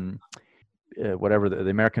 the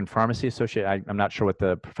American Pharmacy Association. I'm not sure what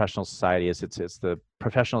the professional society is. It's the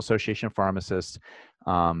Professional Association of Pharmacists.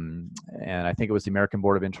 And I think it was the American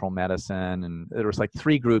Board of Internal Medicine. And there was like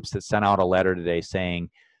 3 groups that sent out a letter today saying,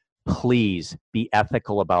 please be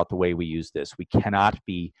ethical about the way we use this. We cannot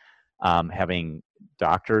be having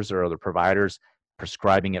doctors or other providers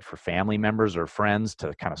prescribing it for family members or friends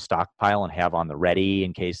to kind of stockpile and have on the ready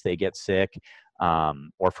in case they get sick,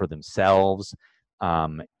 or for themselves.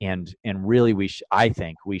 And really, I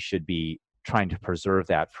think we should be trying to preserve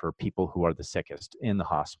that for people who are the sickest in the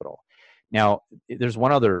hospital. Now, there's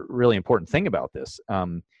one other really important thing about this.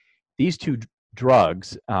 These 2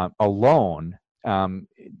 drugs alone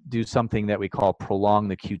do something that we call prolong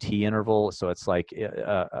the QT interval. So it's like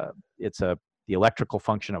the electrical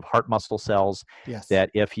function of heart muscle cells. Yes. That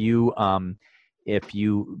if you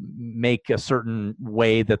make a certain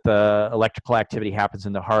way that the electrical activity happens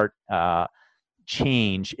in the heart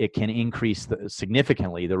change, it can increase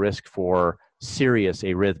significantly the risk for serious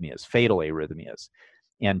arrhythmias, fatal arrhythmias.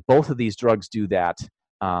 And both of these drugs do that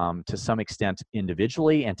to some extent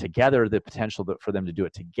individually, and together the potential for them to do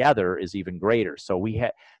it together is even greater. So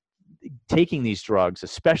taking these drugs,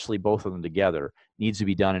 especially both of them together, needs to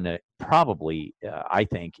be done in I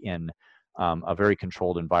think in a very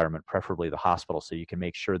controlled environment, preferably the hospital, so you can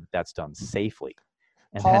make sure that that's done safely.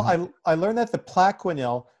 And Paul, I learned that the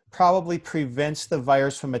Plaquenil probably prevents the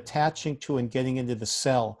virus from attaching to and getting into the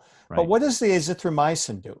cell. Right. But what does the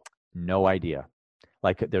azithromycin do? No idea.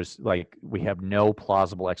 We have no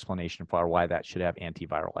plausible explanation for why that should have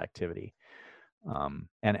antiviral activity. And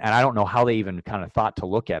I don't know how they even kind of thought to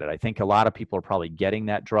look at it. I think a lot of people are probably getting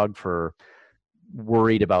that drug for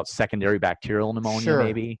worried about secondary bacterial pneumonia, sure.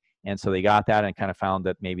 Maybe. And so they got that and kind of found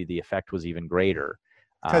that maybe the effect was even greater.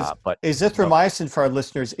 Because azithromycin, for our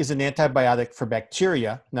listeners, is an antibiotic for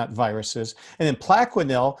bacteria, not viruses. And then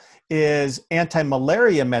Plaquenil is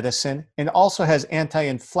anti-malaria medicine and also has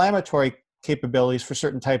anti-inflammatory capabilities for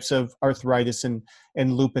certain types of arthritis and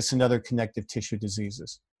lupus and other connective tissue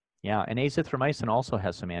diseases. Yeah, and azithromycin also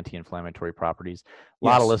has some anti-inflammatory properties. A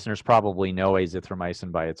lot of listeners probably know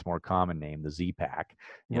azithromycin by its more common name, the Z-Pak.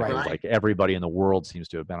 Right. Like everybody in the world seems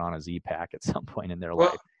to have been on a Z-Pak at some point in their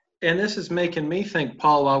life. And this is making me think,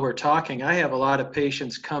 Paul, while we're talking, I have a lot of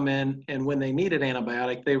patients come in, and when they need an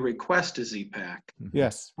antibiotic, they request a Z-Pak.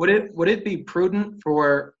 Yes. Would it be prudent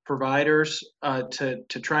for providers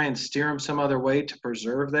to try and steer them some other way to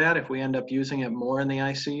preserve that if we end up using it more in the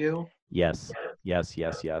ICU? Yes.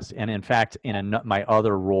 And in fact, in my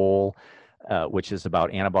other role, which is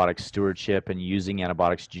about antibiotic stewardship and using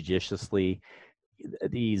antibiotics judiciously,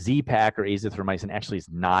 the Z-Pak or azithromycin actually is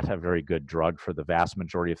not a very good drug for the vast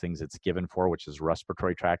majority of things it's given for, which is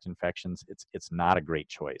respiratory tract infections. It's not a great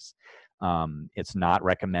choice. It's not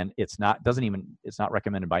recommended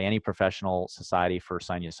by any professional society for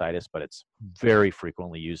sinusitis, but it's very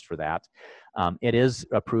frequently used for that. It is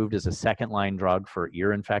approved as a second-line drug for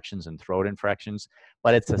ear infections and throat infections,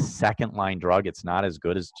 but it's a second-line drug. It's not as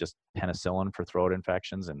good as just penicillin for throat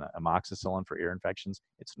infections and amoxicillin for ear infections.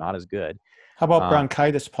 It's not as good. How about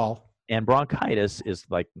bronchitis, Paul? And bronchitis is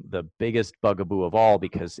like the biggest bugaboo of all,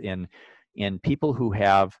 because in people who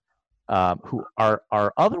have who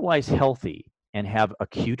are otherwise healthy and have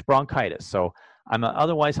acute bronchitis. So I'm an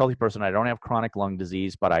otherwise healthy person. I don't have chronic lung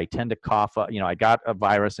disease, but I tend to cough. I got a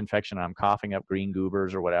virus infection and I'm coughing up green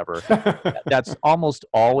goobers or whatever. That's almost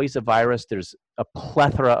always a virus. There's a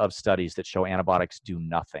plethora of studies that show antibiotics do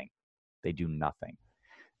nothing. They do nothing.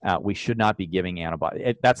 We should not be giving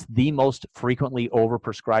antibiotics. That's the most frequently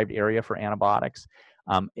overprescribed area for antibiotics.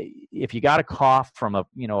 If you got a cough from a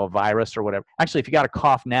virus or whatever, actually, if you got a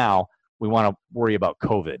cough now, we want to worry about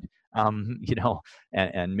COVID,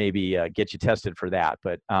 and maybe get you tested for that.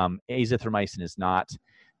 But azithromycin is not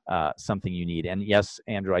something you need. And yes,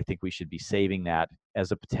 Andrew, I think we should be saving that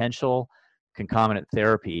as a potential concomitant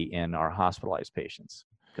therapy in our hospitalized patients.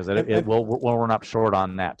 Because we'll run up short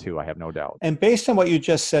on that too, I have no doubt. And based on what you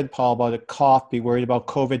just said, Paul, about a cough, be worried about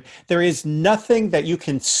COVID, there is nothing that you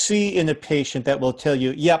can see in a patient that will tell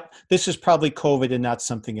you, yep, this is probably COVID and not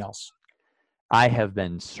something else. I have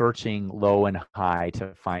been searching low and high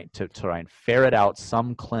to try and ferret out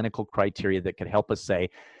some clinical criteria that could help us say,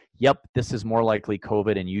 yep, this is more likely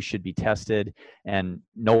COVID and you should be tested. And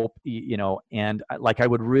nope, and like I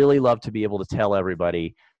would really love to be able to tell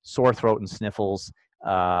everybody sore throat and sniffles,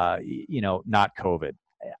 not COVID.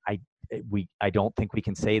 I don't think we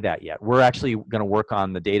can say that yet. We're actually going to work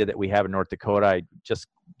on the data that we have in North Dakota. I just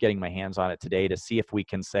getting my hands on it today to see if we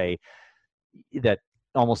can say that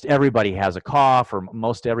almost everybody has a cough or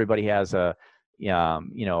most everybody has a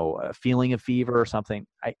feeling of fever or something.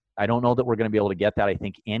 I don't know that we're going to be able to get that. I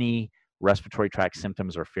think any respiratory tract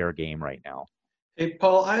symptoms are fair game right now. Hey,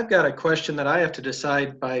 Paul, I've got a question that I have to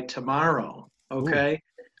decide by tomorrow. Okay. Ooh.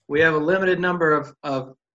 We have a limited number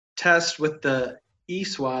of tests with the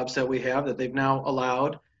e-swabs that we have that they've now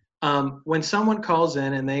allowed. When someone calls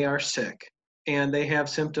in and they are sick and they have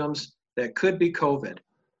symptoms that could be COVID,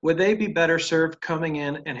 would they be better served coming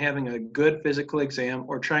in and having a good physical exam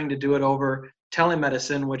or trying to do it over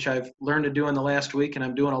telemedicine, which I've learned to do in the last week and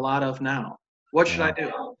I'm doing a lot of now? What should I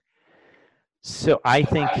do? So I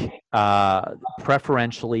think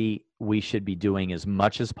preferentially we should be doing as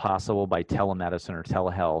much as possible by telemedicine or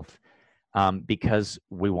telehealth because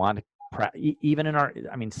we want to, even in our,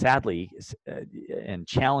 sadly and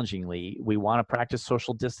challengingly, we want to practice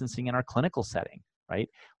social distancing in our clinical setting, right?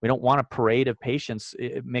 We don't want a parade of patients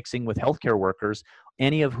mixing with healthcare workers,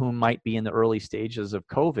 any of whom might be in the early stages of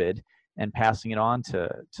COVID and passing it on to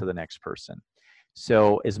the next person.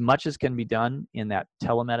 So as much as can be done in that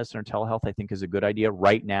telemedicine or telehealth, I think is a good idea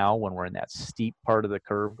right now when we're in that steep part of the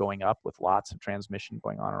curve going up with lots of transmission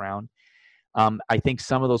going on around. I think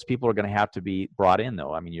some of those people are going to have to be brought in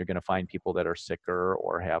though. You're going to find people that are sicker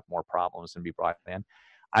or have more problems and be brought in.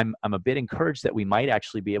 I'm a bit encouraged that we might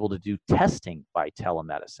actually be able to do testing by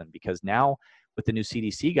telemedicine because now with the new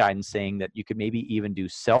CDC guidance saying that you could maybe even do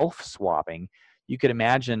self-swabbing, you could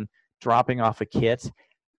imagine dropping off a kit,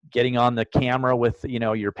 getting on the camera with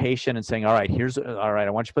your patient and saying, all right, I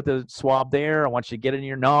want you to put the swab there. I want you to get it in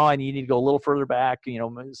your, no, I need to go a little further back,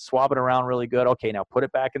 swab it around really good. Okay, now put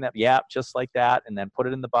it back in that, yeah, just like that. And then put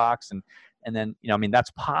it in the box. And then, that's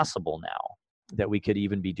possible now that we could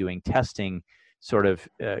even be doing testing, sort of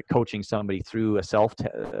coaching somebody through a self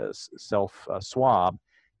swab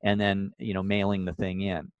and then, mailing the thing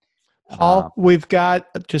in. Paul, we've got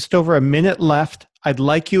just over a minute left. I'd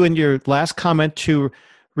like you in your last comment to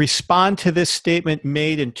respond to this statement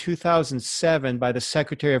made in 2007 by the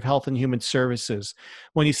Secretary of Health and Human Services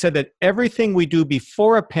when he said that everything we do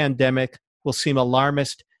before a pandemic will seem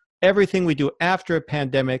alarmist, everything we do after a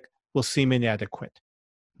pandemic will seem inadequate.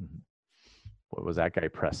 What was that guy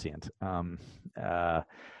prescient? I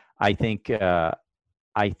think the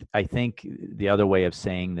other way of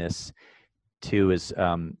saying this too is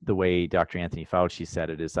the way Dr. Anthony Fauci said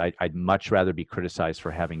it is I'd much rather be criticized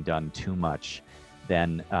for having done too much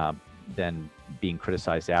than being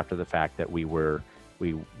criticized after the fact that we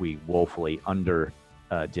woefully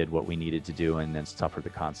did what we needed to do and then suffered the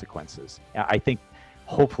consequences. I think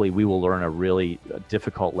hopefully we will learn a really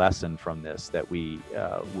difficult lesson from this that we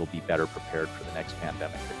will be better prepared for the next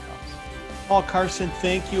pandemic that comes. Paul Carson,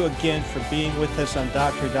 thank you again for being with us on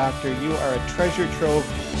Dr. Doctor. You are a treasure trove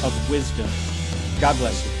of wisdom. God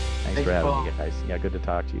bless you. Thanks for having me, guys. Yeah, good to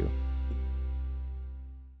talk to you.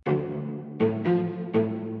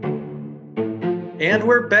 And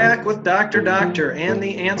we're back with Dr. Doctor and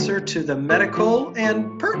the answer to the medical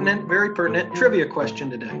and pertinent, very pertinent trivia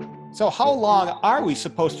question today. So how long are we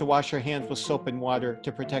supposed to wash our hands with soap and water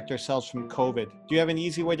to protect ourselves from COVID? Do you have an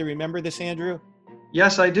easy way to remember this, Andrew?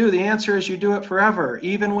 Yes, I do. The answer is you do it forever,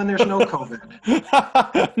 even when there's no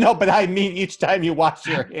COVID. No, but I mean each time you wash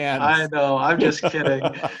your hands. I know. I'm just kidding.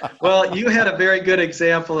 Well, you had a very good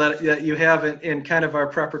example that you have in kind of our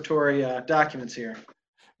preparatory documents here.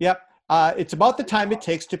 Yep. It's about the time it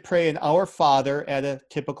takes to pray an Our Father at a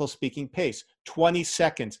typical speaking pace, 20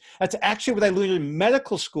 seconds. That's actually what I learned in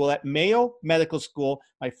medical school at Mayo Medical School.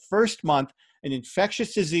 My first month, an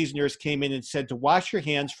infectious disease nurse came in and said to wash your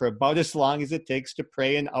hands for about as long as it takes to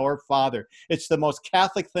pray an Our Father. It's the most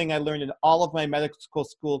Catholic thing I learned in all of my medical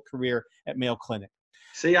school career at Mayo Clinic.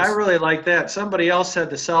 See, I really like that. Somebody else said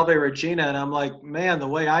the Salve Regina, and I'm like, man, the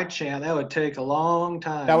way I chant, that would take a long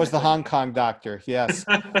time. That was the Hong Kong doctor, yes.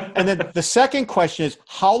 And then the second question is,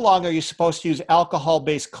 how long are you supposed to use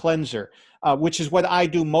alcohol-based cleanser, which is what I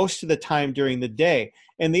do most of the time during the day?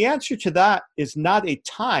 And the answer to that is not a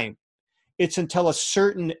time. It's until a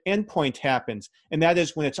certain endpoint happens, and that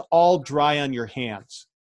is when it's all dry on your hands.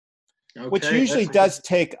 Okay, which usually does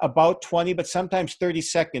take about 20, but sometimes 30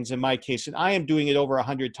 seconds in my case. And I am doing it over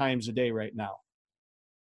 100 times a day right now.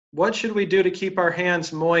 What should we do to keep our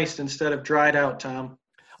hands moist instead of dried out, Tom?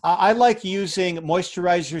 I like using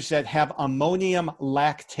moisturizers that have ammonium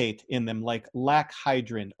lactate in them, like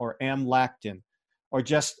Lacthydrin or Amlactin, or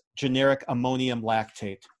just generic ammonium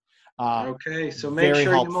lactate. Okay, so make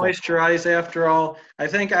sure you moisturize after all. I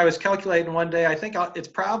think I was calculating one day, it's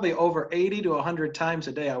probably over 80 to 100 times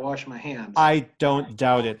a day I wash my hands. I don't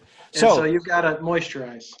doubt it. So you've got to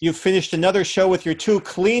moisturize. You've finished another show with your two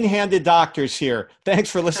clean-handed doctors here. Thanks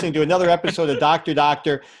for listening to another episode of Dr.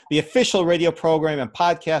 Doctor, the official radio program and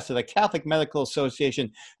podcast of the Catholic Medical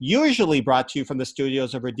Association, usually brought to you from the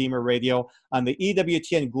studios of Redeemer Radio on the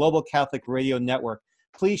EWTN Global Catholic Radio Network.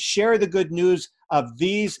 Please share the good news of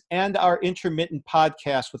these and our intermittent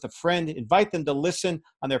podcasts with a friend. Invite them to listen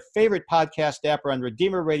on their favorite podcast app or on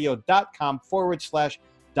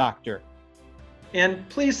redeemerradio.com/doctor. And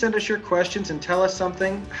please send us your questions and tell us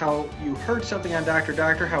something, how you heard something on Dr.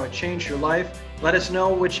 Doctor, how it changed your life. Let us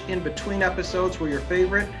know which in-between episodes were your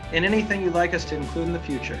favorite and anything you'd like us to include in the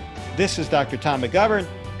future. This is Dr. Tom McGovern.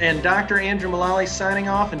 And Dr. Andrew Mullally signing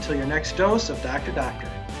off until your next dose of Dr. Doctor.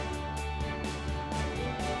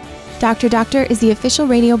 Dr. Doctor is the official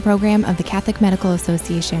radio program of the Catholic Medical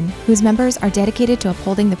Association, whose members are dedicated to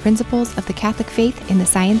upholding the principles of the Catholic faith in the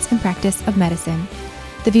science and practice of medicine.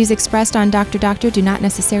 The views expressed on Dr. Doctor do not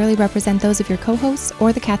necessarily represent those of your co-hosts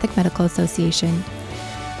or the Catholic Medical Association.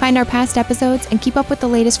 Find our past episodes and keep up with the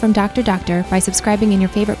latest from Dr. Doctor by subscribing in your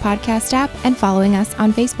favorite podcast app and following us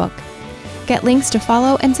on Facebook. Get links to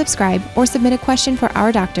follow and subscribe or submit a question for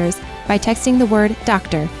our doctors by texting the word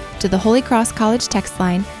doctor to the Holy Cross College text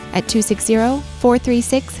line at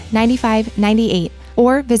 260-436-9598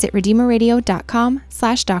 or visit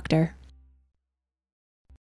redeemerradio.com/doctor.